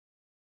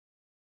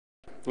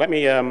Let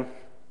me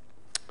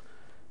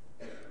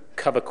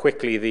cover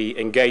quickly the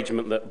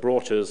engagement that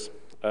brought us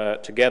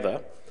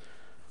together.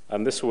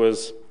 And this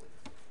was,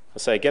 I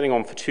say, getting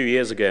on for 2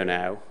 years ago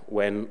now,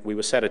 when we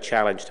were set a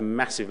challenge to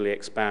massively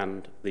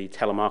expand the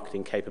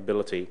telemarketing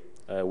capability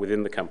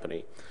within the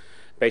company,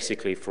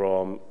 basically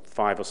from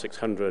 500 or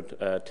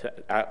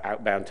 600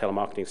 outbound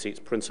telemarketing seats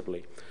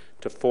principally,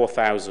 to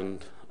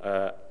 4,000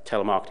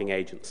 telemarketing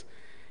agents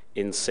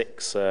in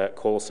 6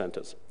 call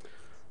centers.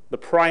 The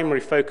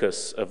primary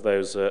focus of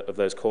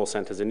those call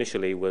centers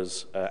initially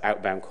was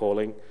outbound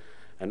calling,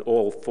 and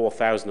all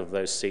 4,000 of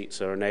those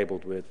seats are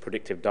enabled with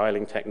predictive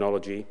dialing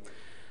technology.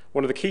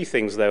 One of the key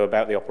things, though,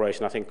 about the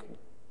operation, I think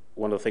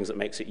one of the things that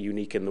makes it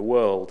unique in the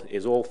world,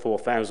 is all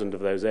 4,000 of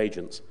those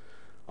agents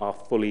are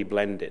fully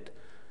blended.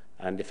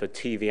 And if a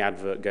TV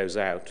advert goes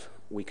out,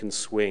 we can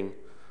swing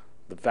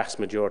the vast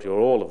majority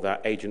or all of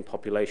that agent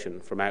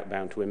population from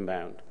outbound to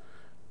inbound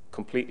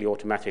completely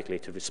automatically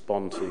to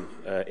respond to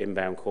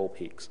inbound call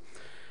peaks.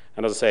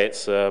 And as I say,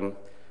 it's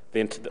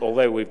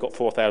although we've got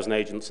 4,000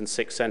 agents in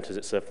 6 centers,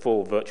 it's a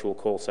full virtual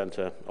call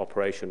center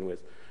operation with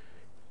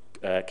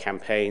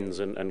campaigns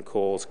and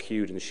calls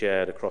queued and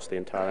shared across the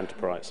entire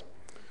enterprise.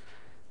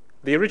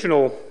 The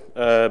original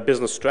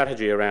business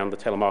strategy around the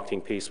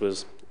telemarketing piece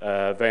was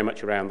very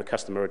much around the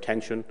customer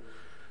retention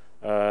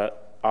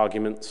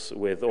arguments,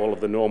 with all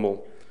of the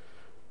normal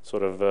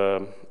sort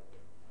of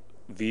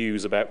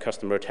views about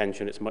customer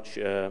retention. It's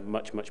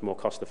much more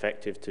cost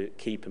effective to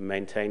keep and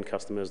maintain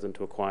customers than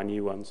to acquire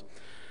new ones.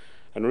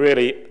 And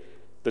really,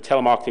 the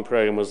telemarketing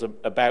program was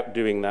about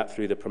doing that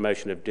through the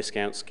promotion of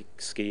discount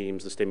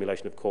schemes, the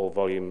stimulation of call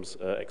volumes,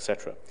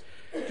 etc.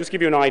 Just to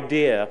give you an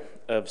idea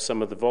of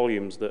some of the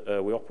volumes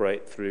that we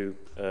operate through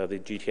the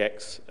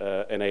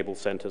GTX enabled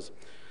centers.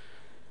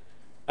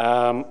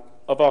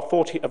 Of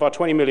our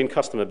 20 million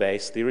customer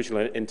base, the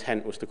original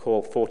intent was to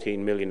call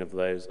 14 million of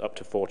those up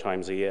to 4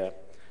 times a year.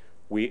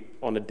 We,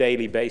 on a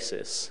daily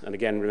basis, and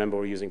again, remember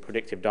we're using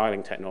predictive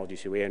dialing technology,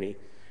 so we only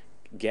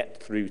get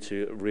through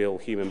to real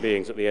human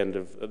beings at the end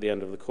of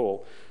the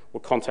call. We're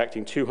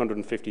contacting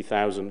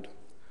 250,000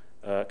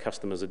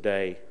 customers a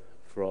day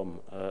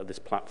from this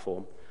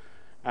platform,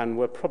 and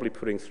we're probably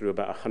putting through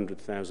about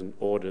 100,000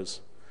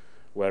 orders,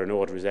 where an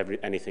order is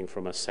anything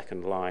from a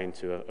second line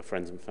to a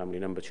friends and family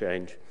number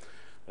change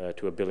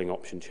to a billing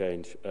option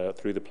change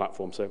through the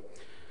platform. So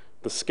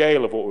the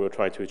scale of what we were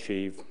trying to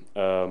achieve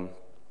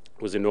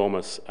was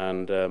enormous,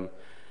 and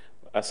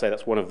I say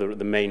that's one of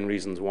the main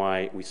reasons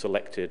why we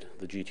selected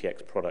the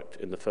GTX product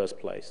in the first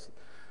place.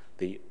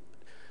 There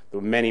were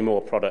many more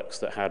products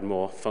that had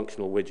more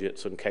functional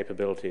widgets and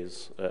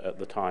capabilities at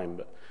the time,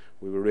 but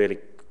we were really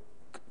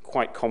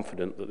quite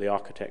confident that the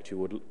architecture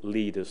would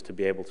lead us to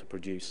be able to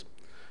produce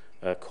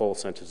call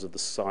centers of the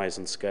size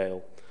and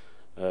scale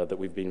that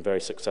we've been very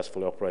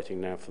successfully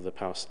operating now for the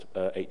past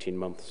 18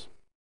 months.